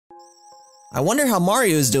I wonder how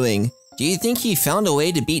Mario is doing. Do you think he found a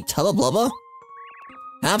way to beat Tubba Blubba?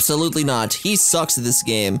 Absolutely not. He sucks at this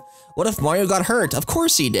game. What if Mario got hurt? Of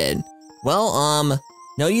course he did. Well,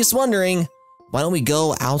 no use wondering. Why don't we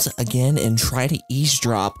go out again and try to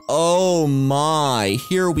eavesdrop? Oh my,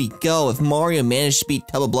 here we go. If Mario managed to beat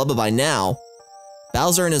Tubba Blubba by now,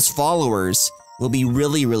 Bowser and his followers will be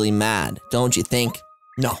really, really mad, don't you think?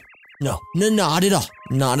 No, not at all.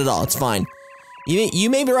 Not at all, it's fine. You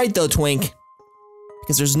may be right though, Twink.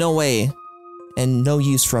 Because there's no way and no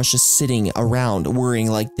use for us just sitting around worrying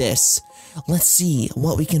like this. Let's see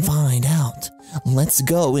what we can find out. Let's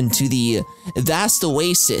go into the vast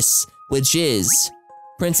oasis, which is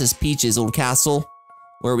Princess Peach's old castle,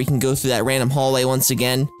 where we can go through that random hallway once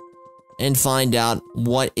again and find out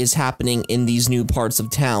what is happening in these new parts of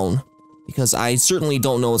town. Because I certainly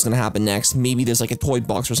don't know what's gonna happen next. Maybe there's like a toy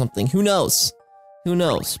box or something. Who knows? Who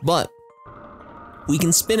knows? But we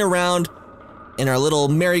can spin around in our little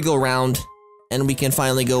merry-go-round and we can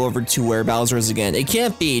finally go over to where Bowser is again. It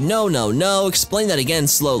can't be. No. Explain that again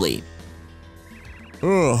slowly.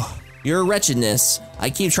 Ugh. Your wretchedness. I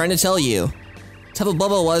keep trying to tell you. Tubba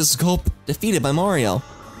Blubba was defeated by Mario.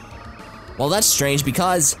 Well, that's strange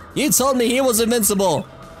because you told me he was invincible.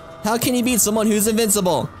 How can he beat someone who's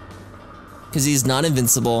invincible? Because he's not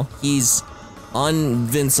invincible. He's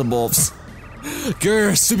unvincible.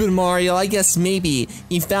 Grr, stupid Mario. I guess maybe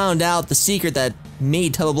he found out the secret that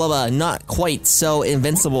made Tubba Blubba not quite so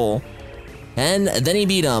invincible. And then he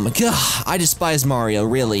beat him. Gah, I despise Mario,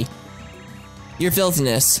 really. Your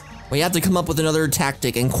filthiness. We have to come up with another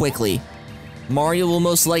tactic and quickly. Mario will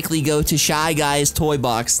most likely go to Shy Guy's toy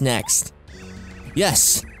box next.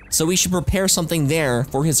 Yes, so we should prepare something there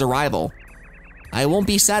for his arrival. I won't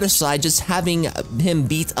be satisfied just having him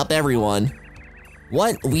beat up everyone.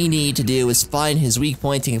 What we need to do is find his weak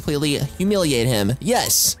point and completely humiliate him.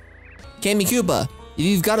 Yes! Kammy Koopa,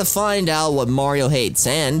 you've got to find out what Mario hates,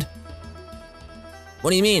 and...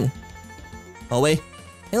 What do you mean? Oh wait,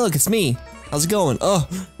 hey look, it's me. How's it going? Oh,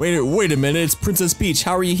 wait a minute, it's Princess Peach,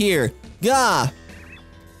 how are you here? Gah!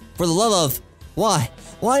 For the love of... Why?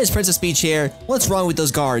 Why is Princess Peach here? What's wrong with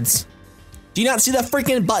those guards? Do you not see that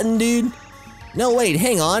freaking button, dude? No, wait,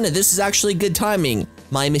 hang on, this is actually good timing,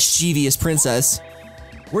 my mischievous princess.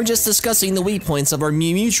 We're just discussing the weak points of our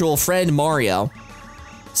mutual friend Mario.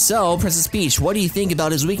 So, Princess Peach, what do you think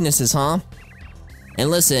about his weaknesses, huh? And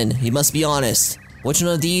listen, you must be honest. Which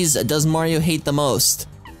one of these does Mario hate the most?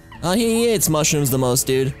 He hates mushrooms the most,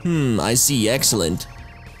 dude. I see, excellent.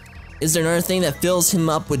 Is there another thing that fills him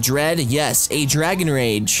up with dread? Yes, a dragon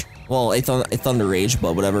rage. Well, a thunder rage,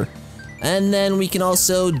 but whatever. And then we can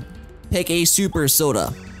also pick a super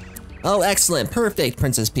soda. Oh, excellent, perfect,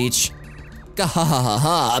 Princess Peach.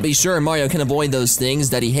 Gahahaha, be sure Mario can avoid those things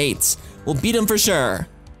that he hates. We'll beat him for sure.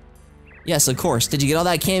 Yes, of course. Did you get all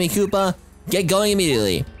that, Kammy Koopa? Get going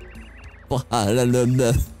immediately. What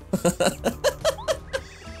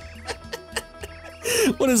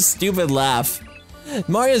a stupid laugh.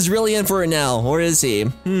 Mario's really in for it now, or is he?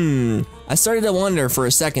 I started to wonder for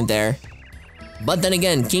a second there. But then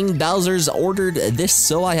again, King Bowser's ordered this,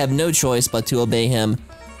 so I have no choice but to obey him.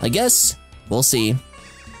 I guess we'll see.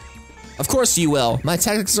 Of course you will. My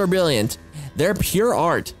tactics are brilliant. They're pure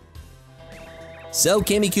art. So,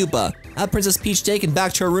 Kammy Koopa, have Princess Peach taken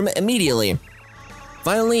back to her room immediately.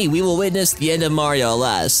 Finally, we will witness the end of Mario at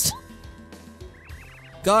last.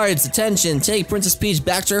 Guards, attention, take Princess Peach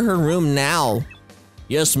back to her room now.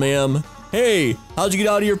 Yes, ma'am. Hey, how'd you get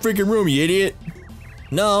out of your freaking room, you idiot?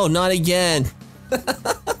 No, not again.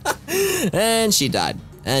 And she died.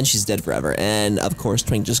 And she's dead forever. And of course,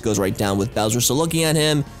 Twink just goes right down with Bowser still looking at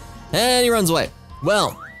him. And he runs away.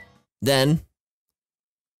 Well, then.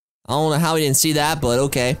 I don't know how he didn't see that, but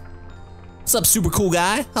okay. What's up, super cool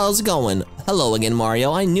guy? How's it going? Hello again,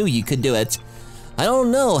 Mario. I knew you could do it. I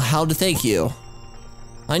don't know how to thank you.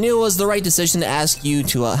 I knew it was the right decision to ask you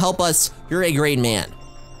to help us. You're a great man.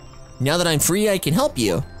 Now that I'm free, I can help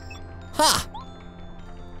you. Ha!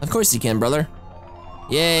 Of course you can, brother.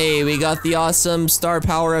 Yay, we got the awesome star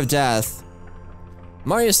power of death.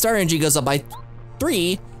 Mario's star energy goes up by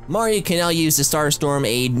 3. Mario can now use the Starstorm,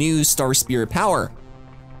 a new star spirit power.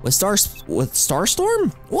 With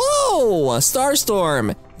Starstorm? Whoa,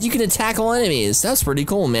 Starstorm! You can attack all enemies. That's pretty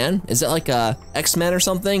cool, man. Is it like a X-Men or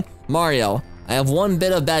something? Mario, I have one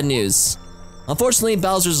bit of bad news. Unfortunately,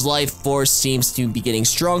 Bowser's life force seems to be getting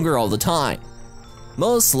stronger all the time.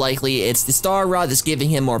 Most likely, it's the Star Rod that's giving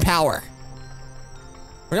him more power.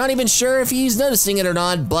 We're not even sure if he's noticing it or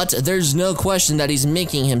not, but there's no question that he's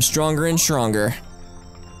making him stronger and stronger.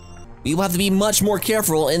 We will have to be much more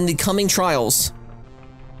careful in the coming trials.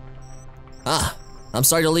 Ah, I'm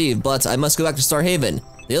sorry to leave, but I must go back to Star Haven.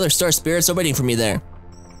 The other star spirits are waiting for me there.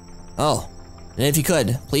 Oh, and if you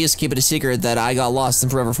could, please keep it a secret that I got lost in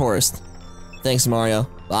Forever Forest. Thanks, Mario.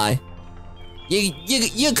 Bye.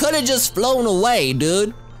 You could have just flown away,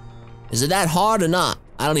 dude. Is it that hard or not?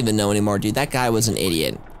 I don't even know anymore, dude. That guy was an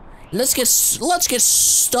idiot. Let's get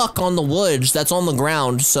stuck on the woods that's on the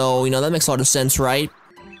ground, so, you know, that makes a lot of sense, right?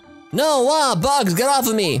 No, bugs, get off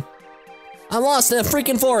of me! I'm lost in a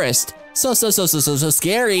freaking forest. So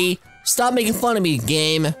scary. Stop making fun of me,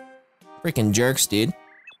 game. Freaking jerks, dude.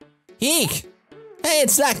 Eek! Hey,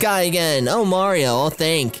 it's that guy again. Oh, Mario,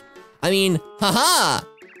 haha!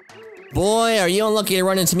 Boy, are you unlucky to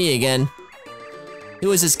run into me again.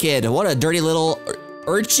 Who is this kid? What a dirty little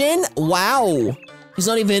urchin? Wow! He's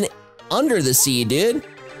not even under the sea, dude.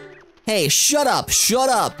 Hey, shut up!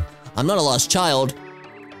 I'm not a lost child.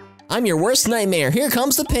 I'm your worst nightmare. Here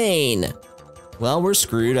comes the pain. Well, we're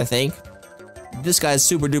screwed, I think. This guy's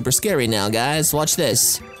super duper scary now, guys. Watch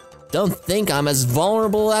this. Don't think I'm as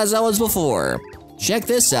vulnerable as I was before. Check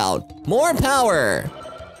this out. More power!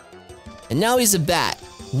 And now he's a bat.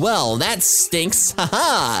 Well, that stinks.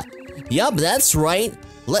 Haha! Yup, that's right.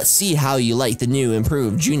 Let's see how you like the new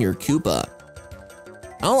improved Junior Koopa.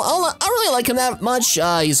 I don't really like him that much.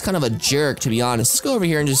 He's kind of a jerk, to be honest. Let's go over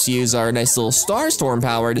here and just use our nice little Starstorm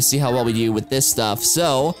power to see how well we do with this stuff.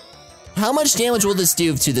 So, how much damage will this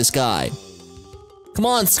do to this guy? Come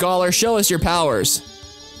on, Scholar, show us your powers.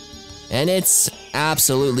 And it's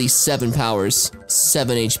absolutely 7 powers,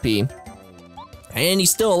 7 HP. And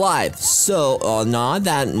he's still alive. So, not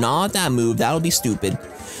that move, that'll be stupid.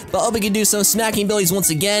 But hope we can do some smacking abilities once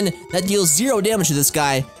again. That deals 0 damage to this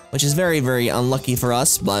guy, which is very, very unlucky for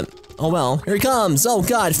us, but oh well. Here he comes. Oh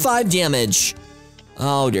god, 5 damage.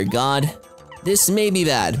 Oh dear god. This may be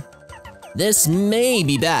bad.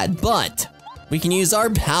 But we can use our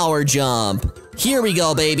power jump. Here we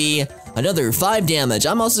go, baby. Another 5 damage.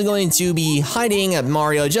 I'm also going to be hiding at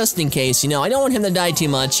Mario just in case, you know, I don't want him to die too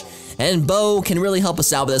much. And Bo can really help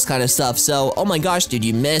us out with this kind of stuff. So, oh my gosh, dude,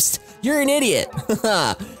 you missed. You're an idiot.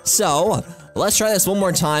 So, let's try this one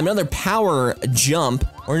more time. Another power jump,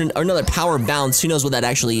 or another power bounce. Who knows what that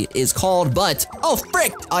actually is called, but, oh,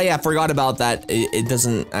 frick! Oh yeah, forgot about that. It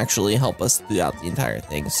doesn't actually help us throughout the entire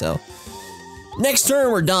thing, so. Next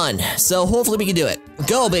turn, we're done. So, hopefully we can do it.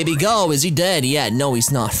 Go, baby, go. Is he dead? Yeah, no,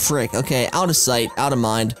 he's not. Frick. Okay, out of sight, out of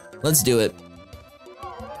mind. Let's do it.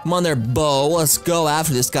 Come on there, Bo. Let's go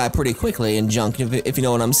after this guy pretty quickly and junk, if you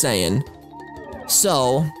know what I'm saying.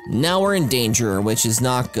 So, now we're in danger, which is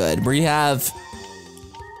not good. We have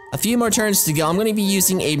a few more turns to go. I'm going to be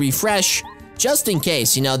using a refresh, just in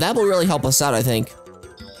case, you know, that will really help us out, I think.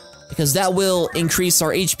 Because that will increase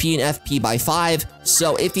our HP and FP by 5,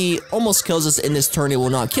 so if he almost kills us in this turn, it will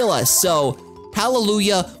not kill us. So,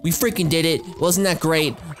 hallelujah, we freaking did it. Wasn't that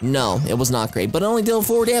great? No, it was not great, but it only dealt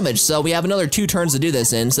 4 damage, so we have another 2 turns to do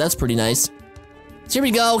this in, so that's pretty nice. So here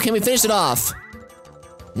we go, can we finish it off?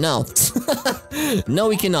 No. No,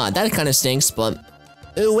 we cannot. That kind of stinks, but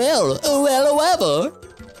oh well, however.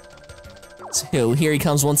 So here he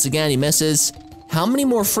comes once again, he misses. How many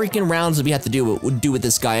more freaking rounds do we have to do with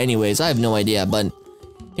this guy anyways? I have no idea, but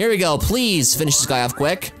here we go. Please finish this guy off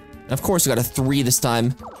quick. And of course, we got a 3 this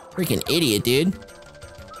time. Freaking idiot, dude.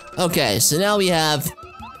 Okay, so now we have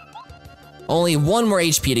only 1 more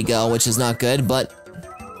HP to go, which is not good, but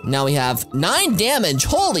now we have 9 damage.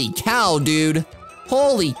 Holy cow, dude.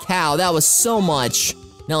 Holy cow, that was so much.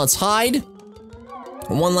 Now let's hide.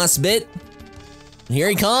 One last bit. Here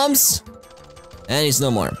he comes. And he's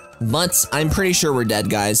no more. But I'm pretty sure we're dead,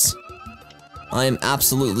 guys. I am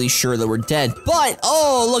absolutely sure that we're dead. But,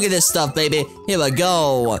 oh, look at this stuff, baby. Here we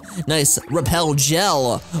go. Nice repel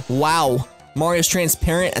gel. Wow. Mario's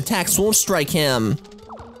transparent attacks won't strike him.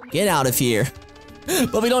 Get out of here.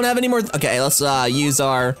 But we don't have any more. Okay, let's use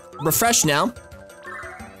our refresh now.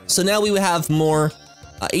 So now we would have more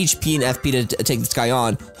HP and FP to take this guy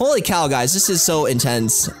on. Holy cow, guys, this is so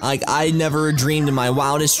intense. Like, I never dreamed in my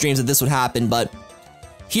wildest dreams that this would happen, but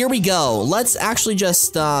here we go. Let's actually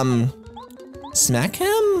just, smack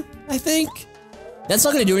him, I think? That's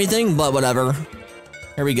not gonna do anything, but whatever.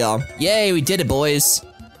 Here we go. Yay, we did it, boys.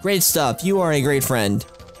 Great stuff. You are a great friend.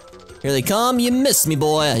 Here they come. You missed me,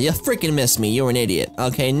 boy. You freaking missed me. You're an idiot.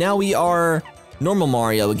 Okay, now we are normal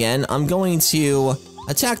Mario again. I'm going to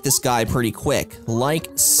attack this guy pretty quick. Like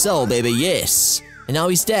so, baby. Yes. And now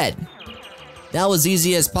he's dead. That was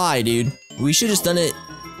easy as pie, dude. We should have just done it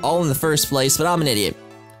all in the first place, but I'm an idiot.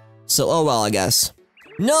 So, oh well, I guess.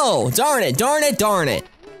 No! Darn it! Darn it! Darn it!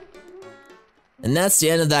 And that's the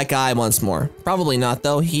end of that guy once more. Probably not,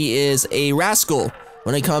 though. He is a rascal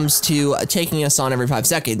when it comes to taking us on every 5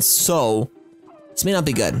 seconds. So, This may not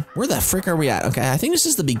be good. Where the frick are we at? Okay, I think this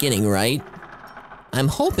is the beginning, right? I'm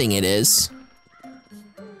hoping it is.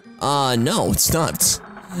 No, it's not.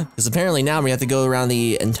 Because apparently now we have to go around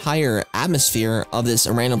the entire atmosphere of this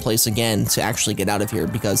random place again to actually get out of here,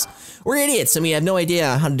 because we're idiots and we have no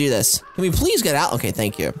idea how to do this. Can we please get out? Okay,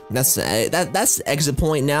 thank you. That's the exit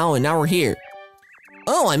point now, and now we're here.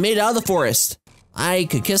 Oh, I made it out of the forest. I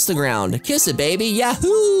could kiss the ground. Kiss it, baby.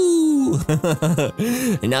 Yahoo!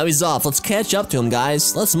 And now he's off. Let's catch up to him,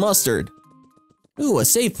 guys. Let's mustard. Ooh, a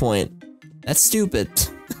save point. That's stupid.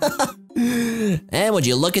 And would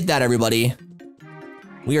you look at that, everybody?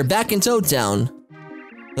 We are back in Toad Town.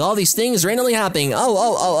 With all these things randomly happening.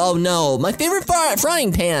 Oh no. My favorite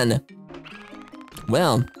frying pan.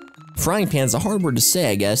 Well, frying pan's a hard word to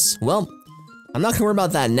say, I guess. Well, I'm not gonna worry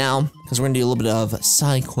about that now, because we're gonna do a little bit of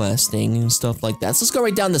side questing and stuff like that. So let's go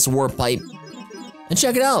right down this warp pipe and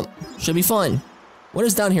check it out. Should be fun. What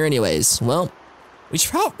is down here anyways? Well, we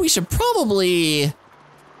should probably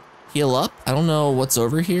heal up. I don't know what's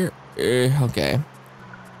over here. Okay.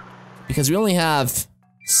 Because we only have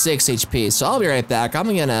 6 HP, so I'll be right back.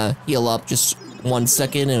 I'm gonna heal up just 1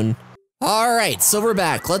 second and... Alright, so we're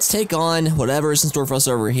back. Let's take on whatever is in store for us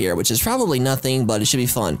over here, which is probably nothing, but it should be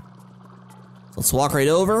fun. Let's walk right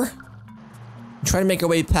over and try to make our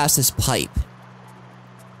way past this pipe.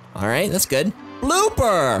 Alright, that's good.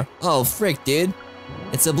 Blooper! Oh, frick, dude.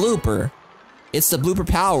 It's a blooper. It's the blooper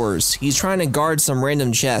powers. He's trying to guard some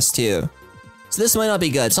random chest, too. So this might not be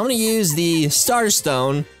good. So I'm gonna use the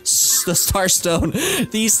Starstorm,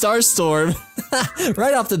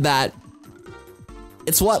 right off the bat.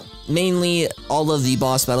 It's what mainly all of the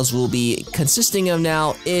boss battles will be consisting of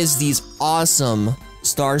now, is these awesome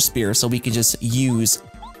Star Spears, so we can just use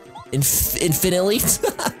infinitely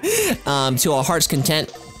to our heart's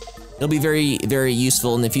content. It'll be very, very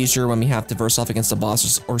useful in the future when we have to verse off against a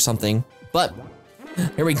boss or something. But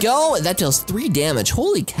here we go. That deals 3 damage.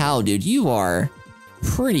 Holy cow, dude. You are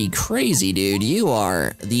pretty crazy, dude. You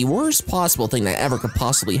are the worst possible thing that ever could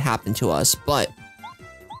possibly happen to us. But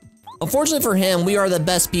unfortunately for him, we are the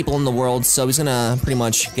best people in the world, so he's gonna pretty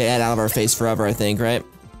much get out of our face forever, I think, right?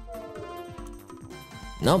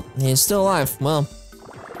 Nope, he's still alive. Well,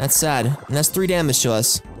 that's sad. And that's 3 damage to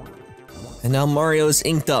us. And now Mario's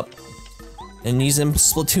inked up. And he's in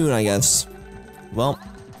Splatoon, I guess. Well,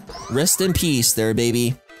 rest in peace there,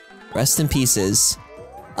 baby. Rest in pieces.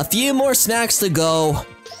 A few more snacks to go,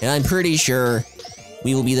 and I'm pretty sure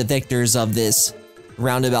we will be the victors of this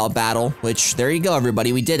roundabout battle, which, there you go,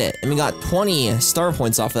 everybody, we did it. And we got 20 star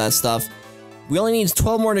points off of that stuff. We only need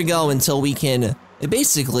 12 more to go until we can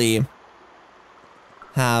basically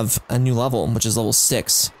have a new level, which is level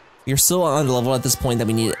 6. We're still under level at this point that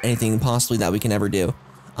we need anything possibly that we can ever do.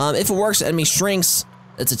 If it works, enemy shrinks,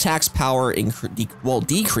 its attack's power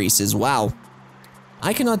decreases. Wow.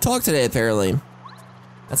 I cannot talk today, apparently.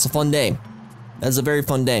 That's a fun day. That's a very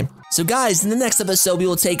fun day. So guys, in the next episode, we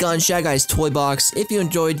will take on Shy Guy's Toy Box. If you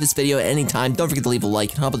enjoyed this video at any time, don't forget to leave a like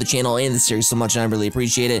and help out the channel and the series so much, and I really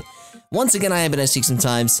appreciate it. Once again, I have been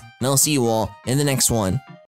iSneakSometimes, and I'll see you all in the next one.